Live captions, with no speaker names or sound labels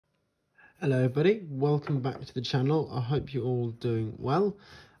Hello everybody, welcome back to the channel. I hope you're all doing well.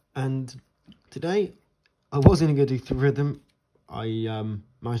 And today I wasn't going to go through rhythm. I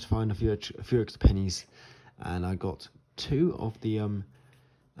managed to find a few extra pennies, and I got two of the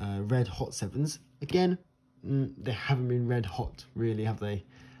red hot 7s. Again, they haven't been red hot really, have they?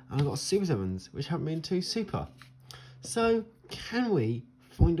 And I got super 7s which haven't been too super. So can we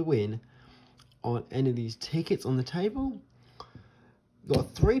find a win on any of these tickets on the table?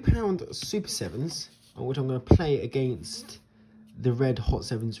 Got £3 Super 7s, on which I'm going to play against the red hot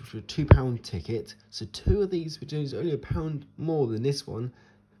 7s, which were £2 ticket. So two of these, which is only £1 more than this one.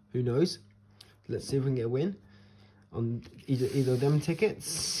 Who knows? Let's see if we can get a win on either of them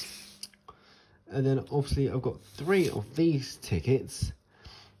tickets. And then obviously I've got 3 of these tickets,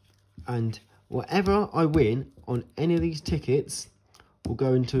 and whatever I win on any of these tickets will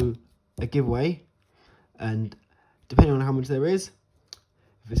go into a giveaway, and depending on how much there is,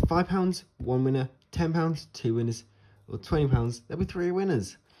 if it's £5, 1 winner, £10, 2 winners, or £20, there'll be 3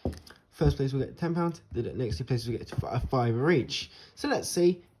 winners. First place will get £10, the next 2 places will get a £5 each. So let's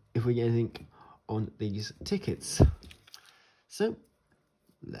see if we get anything on these tickets. So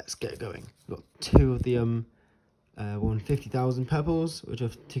let's get going. We've got 2 of the 150,000 purples, which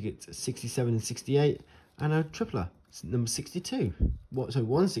are tickets 67 and 68, and a tripler, number 62. So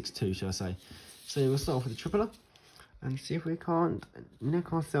 162, should I say? So we'll start off with the tripler and see if we can't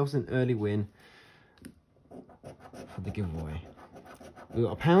nick ourselves an early win for the giveaway. We've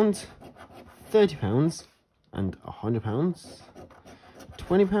got £1, £30, and £100,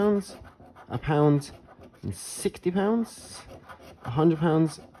 £20, £1, and £60, £100,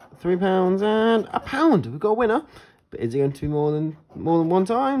 £3, and £1. We've got a winner, but is it going to be more than 1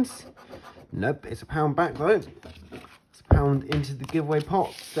 times? Nope, it's £1 back though. It's £1 into the giveaway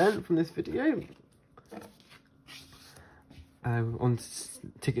pot then from this video. On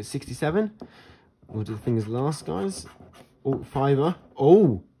ticket 67, we'll do the fingers last, guys. Oh, £5.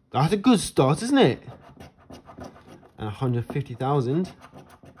 Oh, that's a good start, isn't it? And 150,000,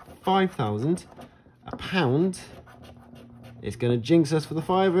 5,000, £1. It's going to jinx us for the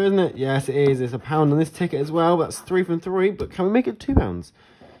 £5, isn't it? Yes, it is. It's £1 on this ticket as well. That's 3 from 3, but can we make it £2?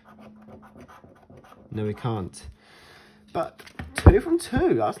 No, we can't. But 2 from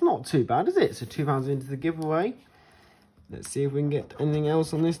 2, that's not too bad, is it? So £2 into the giveaway. Let's see if we can get anything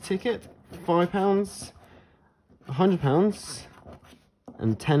else on this ticket. £5, £100,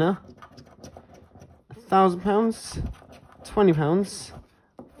 and tenner, £1,000, £20,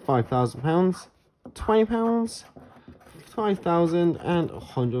 £5,000, £20, 5,000, and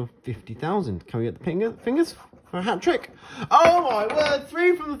 150,000. Can we get the fingers for a hat trick? Oh my word,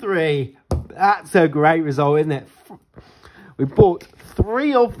 3 from 3. That's a great result, isn't it? We bought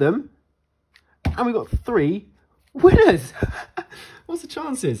 3 of them, and we got 3 winners. What's the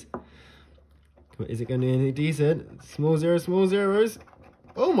chances? Is it going to be any decent? Small zeros.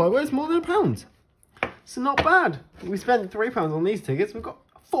 Oh my word, it's more than £1. So not bad. We spent £3 on these tickets. We've got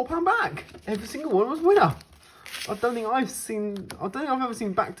 £4 back. Every single one was a winner. I don't think I've ever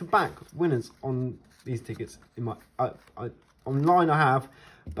seen back-to-back winners on these tickets. In my online I have,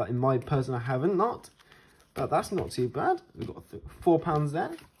 but in my person I haven't. But that's not too bad. We've got £4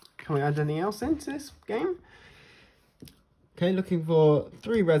 there. Can we add anything else into this game? Okay, looking for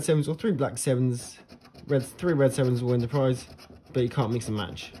 3 red 7s or 3 black 7s. 3 red 7s will win the prize, but you can't mix and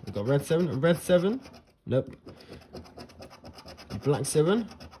match. We've got red 7, a red 7, nope, a black 7,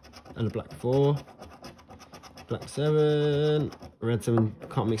 and a black 4, black 7, red 7,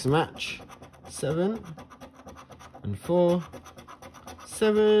 can't mix and match, 7, and 4,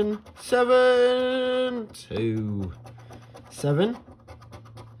 7, 7, 2, 7,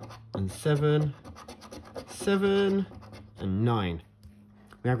 and 7, 7, and 9.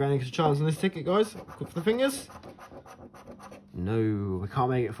 We have got an extra chance on this ticket, guys. Good for the fingers. No, we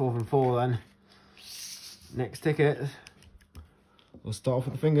can't make it 4 from 4 then. Next ticket. We'll start off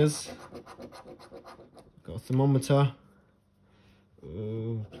with the fingers. Got a thermometer.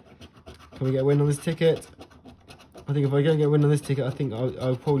 Can we get a win on this ticket? I think if I don't get a win on this ticket, I think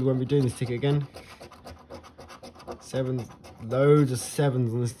I probably won't be doing this ticket again. 7s, loads of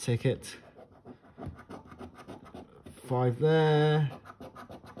 7s on this ticket. 5 there.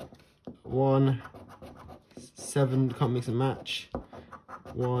 1, 7, can't mix and match.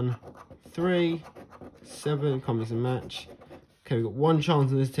 1, 3, 7, can't mix and match. Okay, we've got 1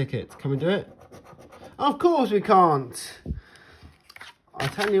 chance on this ticket. Can we do it? Of course we can't. I'll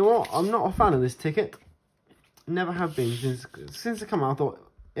tell you what, I'm not a fan of this ticket. Never have been since it came out. I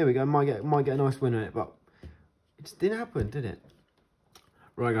thought, here we go, might get a nice win on it, but it just didn't happen, did it?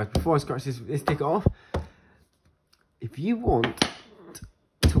 Right, guys, before I scratch this ticket off, if you want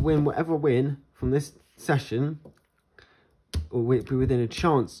to win whatever win from this session, or be within a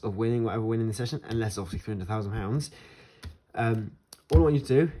chance of winning whatever win in the session, unless obviously £300,000. All I want you to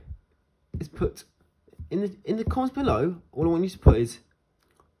do is put in the comments below. All I want you to put is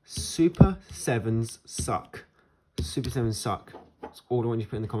Super 7s suck. Super 7s suck. That's all I want you to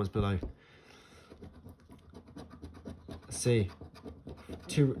put in the comments below. Let's see.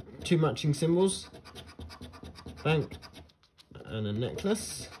 Two matching symbols. Bank and a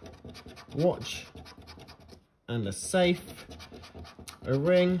necklace. Watch and a safe. A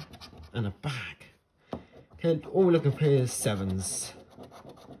ring and a bag. Okay, all we're looking for here is 7s.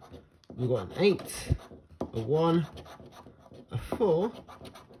 We've got an 8, a 1, a 4,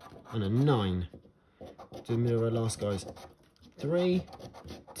 and a 9. To the middle of our last, guys. 3,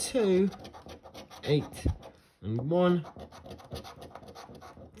 2, 8, and 1.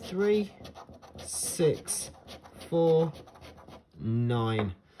 3, 6, 4,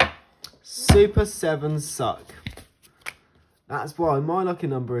 9. Super 7s suck. That's why my lucky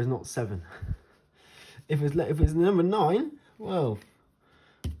number is not 7. If it's the number 9, well,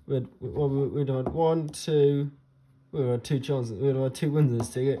 we'd have had 1, 2. We'd have had 2 chances. We'd have had 2 wins in this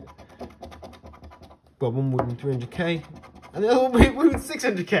ticket. Well, one would be 300k, and the other one would be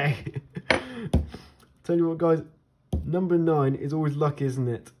 600k. Tell you what, guys, number 9 is always lucky, isn't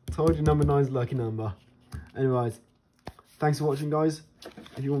it? Told you number 9 is a lucky number. Anyways, thanks for watching, guys.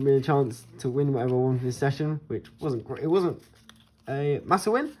 If you want me a chance to win whatever I won for this session, which wasn't great, it wasn't a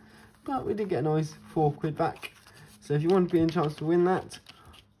massive win, but we did get a nice £4 back. So if you want to be in a chance to win that,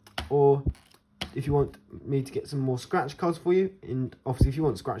 or if you want me to get some more scratch cards for you, and obviously if you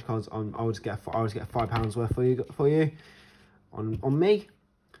want scratch cards, I'll just get £5 worth for you on me.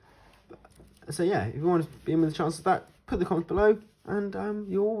 So yeah, if you want to be in with a chance of that, put the comments below, and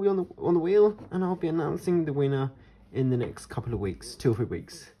you'll be on the wheel, and I'll be announcing the winner in the next couple of weeks, 2 or 3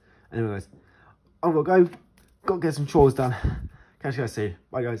 weeks. Anyways, I've got to go. Got to get some chores done. Catch you guys soon.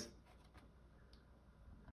 Bye, guys.